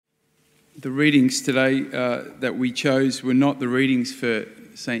The readings today that we chose were not the readings for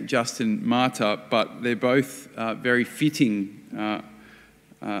St. Justin Martyr, but they're both very fitting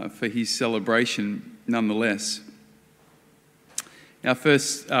for his celebration nonetheless. Our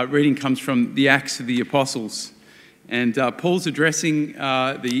first reading comes from the Acts of the Apostles, and Paul's addressing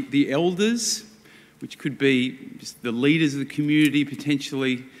the elders, which could be just the leaders of the community,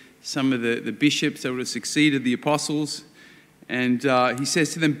 potentially some of the bishops that would have succeeded the apostles. And he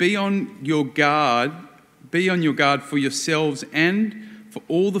says to them, be on your guard for yourselves and for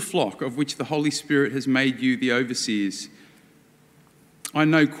all the flock of which the Holy Spirit has made you the overseers. I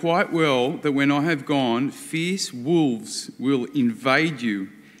know quite well that when I have gone, fierce wolves will invade you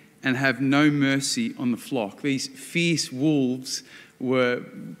and have no mercy on the flock. These fierce wolves were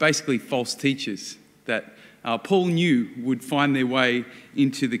basically false teachers that Paul knew would find their way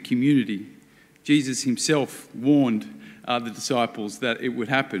into the community. Jesus himself warned the disciples that it would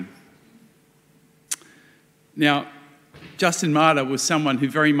happen. Now, Justin Martyr was someone who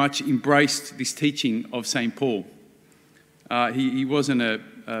very much embraced this teaching of St. Paul. He wasn't a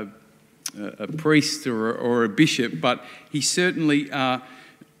priest or a bishop, but he certainly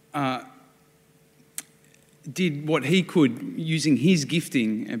did what he could using his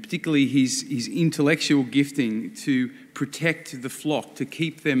gifting, and particularly his intellectual gifting, to protect the flock, to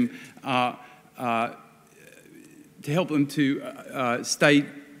keep them to help them to stay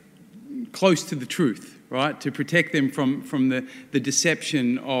close to the truth, right? To protect them from the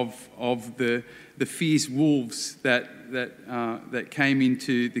deception of the fierce wolves that came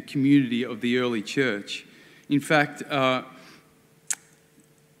into the community of the early church. In fact,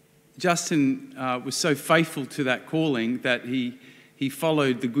 Justin was so faithful to that calling that he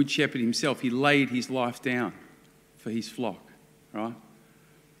followed the Good Shepherd himself. He laid his life down for his flock, right?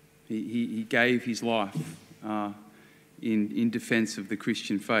 He gave his life in defense of the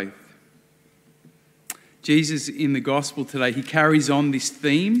Christian faith. Jesus in the gospel today, he carries on this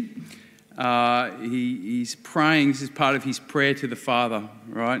theme. He's praying. This is part of his prayer to the Father,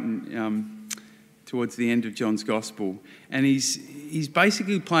 right? And, towards the end of John's gospel. And he's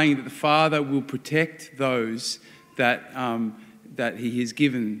basically praying that the Father will protect those that he has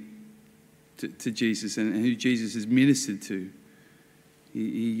given to Jesus and who Jesus has ministered to.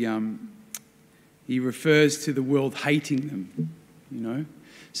 He refers to the world hating them, you know.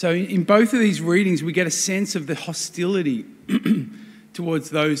 So in both of these readings, we get a sense of the hostility towards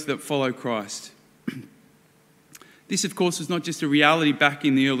those that follow Christ. This, of course, is not just a reality back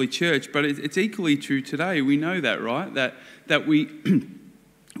in the early church, but it's equally true today. We know that, right? That we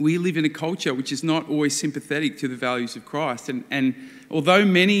live in a culture which is not always sympathetic to the values of Christ. And although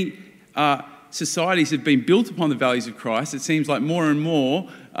many societies have been built upon the values of Christ, it seems like more and more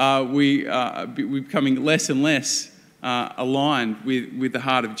we're becoming less and less aligned with the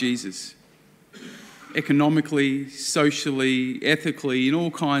heart of Jesus. Economically, socially, ethically, in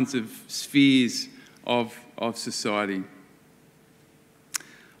all kinds of spheres of society.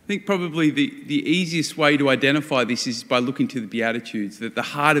 I think probably the easiest way to identify this is by looking to the Beatitudes, the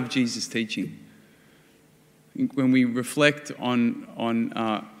heart of Jesus' teaching. When we reflect on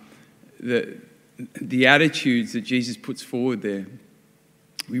the attitudes that Jesus puts forward there,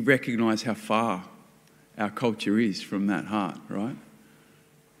 we recognise how far our culture is from that heart, right?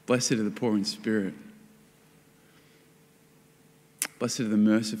 Blessed are the poor in spirit. Blessed are the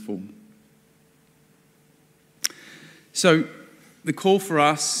merciful. So the call for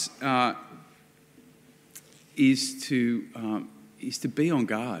us is to be on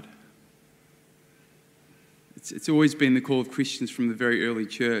guard. It's always been the call of Christians from the very early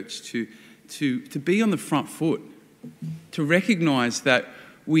church to be on the front foot, to recognise that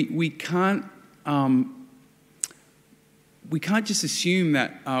we can't just assume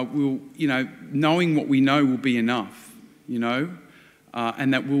that knowing what we know will be enough,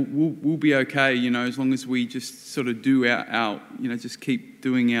 and that we'll be okay, as long as we just sort of do our just keep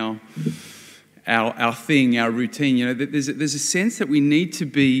doing our thing, our routine. There's a sense that we need to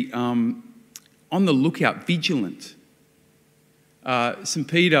be on the lookout, vigilant. St.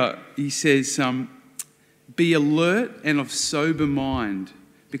 Peter, he says, be alert and of sober mind,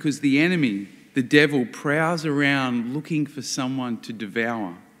 because the enemy, the devil, prowls around looking for someone to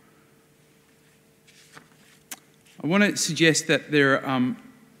devour. I want to suggest that there are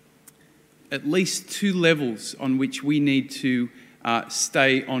at least two levels on which we need to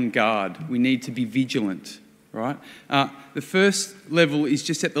stay on guard. We need to be vigilant, right? The first level is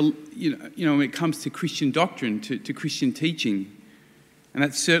just at the, when it comes to Christian doctrine, to Christian teaching. And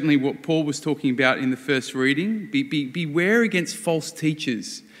that's certainly what Paul was talking about in the first reading. Beware against false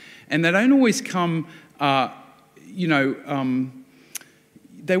teachers. And they don't always come,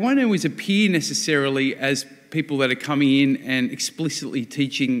 they won't always appear necessarily as people that are coming in and explicitly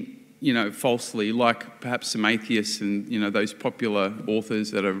teaching, falsely, like perhaps some atheists and, those popular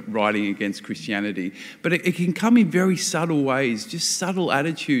authors that are writing against Christianity. But it can come in very subtle ways, just subtle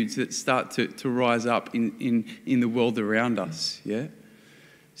attitudes that start to rise up in the world around us, yeah?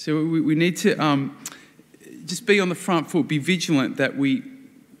 So we need to just be on the front foot, be vigilant that we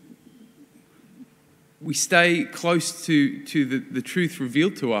stay close to the truth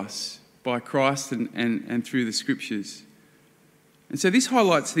revealed to us by Christ and through the Scriptures. And so this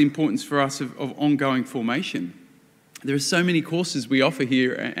highlights the importance for us of ongoing formation. There are so many courses we offer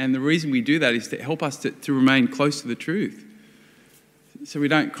here, and the reason we do that is to help us to remain close to the truth. So we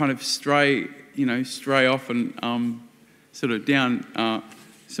don't kind of stray off and sort of down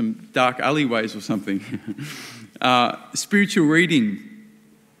some dark alleyways or something. Spiritual reading,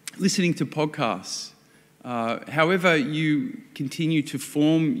 listening to podcasts, however you continue to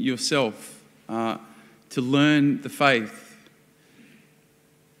form yourself to learn the faith.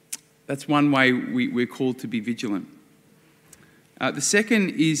 That's one way we're called to be vigilant. The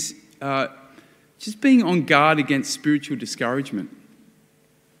second is just being on guard against spiritual discouragement.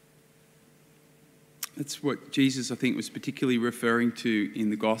 That's what Jesus, I think, was particularly referring to in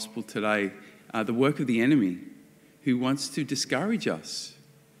the gospel today. The work of the enemy, who wants to discourage us,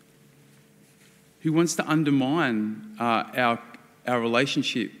 who wants to undermine our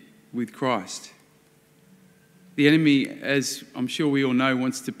relationship with Christ. The enemy, as I'm sure we all know,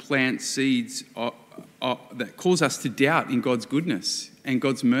 wants to plant seeds that cause us to doubt in God's goodness and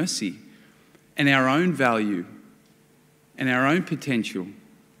God's mercy and our own value and our own potential.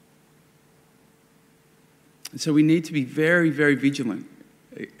 And so we need to be very, very vigilant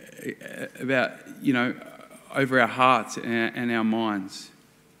about, over our hearts and our minds.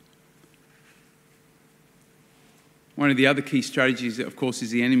 One of the other key strategies, of course,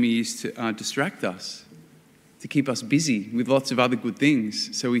 is the enemy is to distract us, to keep us busy with lots of other good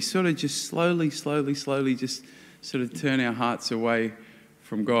things. So we sort of just slowly just sort of turn our hearts away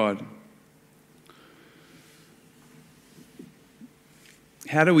from God.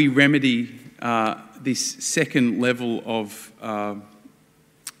 How do we remedy this second level of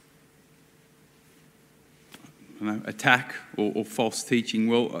attack or false teaching?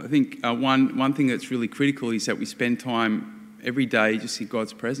 Well, I think one thing that's really critical is that we spend time every day just in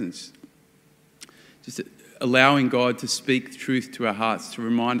God's presence. Just allowing God to speak truth to our hearts, to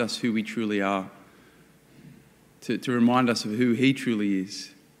remind us who we truly are, to remind us of who He truly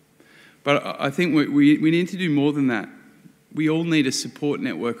is. But I think we need to do more than that. We all need a support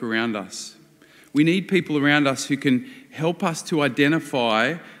network around us. We need people around us who can help us to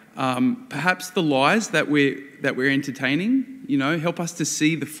identify perhaps the lies that we're entertaining, help us to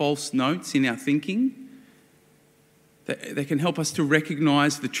see the false notes in our thinking. They can help us to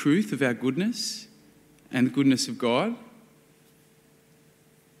recognize the truth of our goodness and the goodness of God.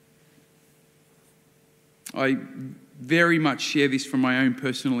 I very much share this from my own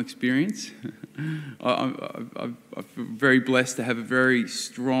personal experience. I'm very blessed to have a very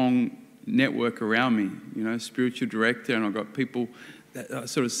strong network around me, a spiritual director, and I've got people that I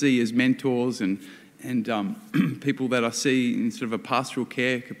sort of see as mentors and people that I see in sort of a pastoral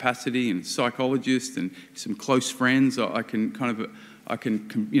care capacity, and psychologists and some close friends I can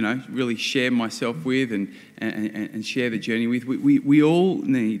really share myself with and share the journey with. We all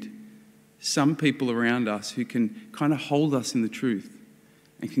need some people around us who can kind of hold us in the truth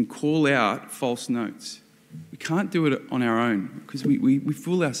and can call out false notes. We can't do it on our own because we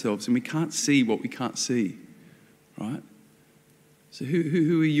fool ourselves and we can't see what we can't see, right? So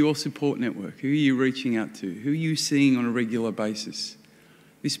who are your support network? Who are you reaching out to? Who are you seeing on a regular basis?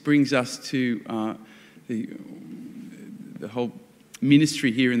 This brings us to the whole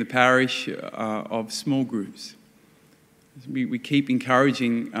ministry here in the parish of small groups. We keep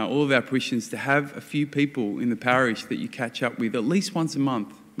encouraging all of our parishioners to have a few people in the parish that you catch up with at least once a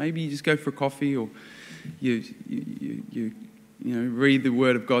month. Maybe you just go for a coffee, or you read the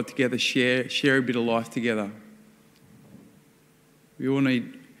Word of God together, share a bit of life together. We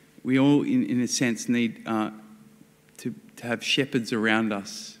all in a sense need to have shepherds around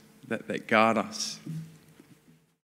us that guard us.